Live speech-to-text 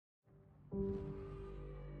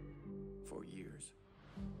For years,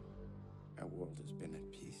 our world has been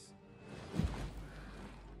at peace.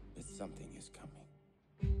 But something is coming.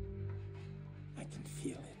 I can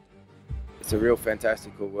feel it. It's a real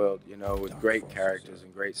fantastical world, you know, with great characters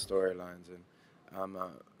and great storylines, and I'm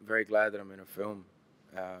very glad that I'm in a film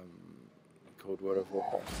called World of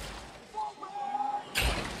Warcraft.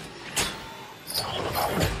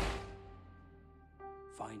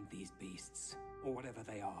 Find these beasts, or whatever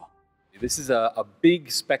they are. This is a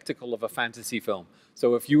big spectacle of a fantasy film.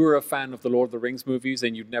 So if you were a fan of the Lord of the Rings movies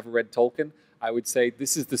and you'd never read Tolkien, I would say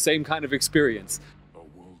this is the same kind of experience. Our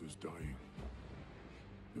world is dying.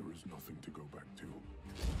 There is nothing to go back to.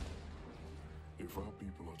 If our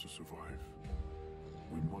people are to survive,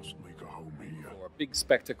 we must make a home here. Or a big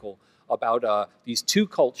spectacle about these two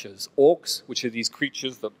cultures, orcs, which are these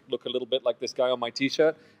creatures that look a little bit like this guy on my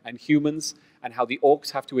t-shirt, and humans, and how the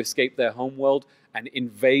orcs have to escape their homeworld and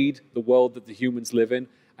invade the world that the humans live in.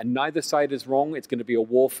 And neither side is wrong. It's going to be a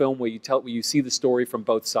war film where you see the story from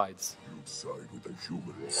both sides. You side with the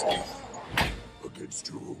humans against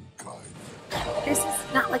your own kind. This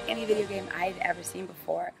is not like any video game I'd ever seen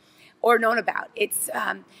before or known about. It's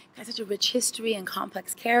got such a rich history and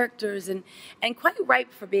complex characters, and quite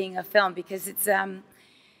ripe for being a film, because it's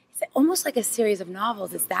almost like a series of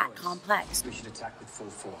novels. It's that complex. We should attack with full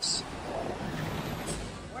force.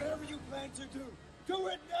 Whatever you plan to do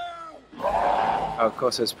it now! Of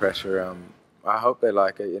course there's pressure. I hope they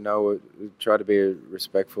like it, you know. We try to be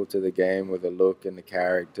respectful to the game with the look and the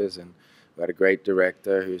characters, and we've got a great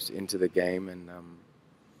director who's into the game,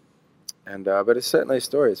 but it's certainly a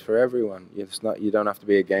story. It's for everyone. You don't have to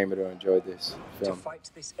be a gamer to enjoy this film. To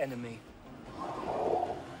fight this enemy.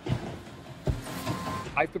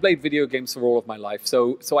 I've played video games for all of my life,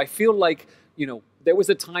 so I feel like, you know, there was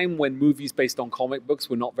a time when movies based on comic books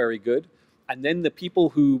were not very good, and then the people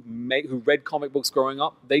who read comic books growing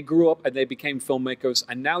up, they grew up and they became filmmakers,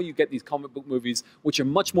 and now you get these comic book movies which are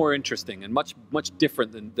much more interesting and much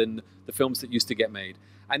different than the films that used to get made.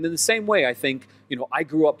 And in the same way, I think, you know, I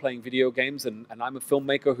grew up playing video games, and I'm a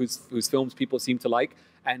filmmaker whose films people seem to like,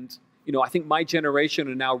 and, you know, I think my generation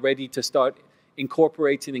are now ready to start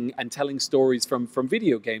incorporating and telling stories from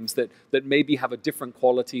video games that maybe have a different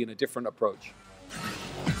quality and a different approach.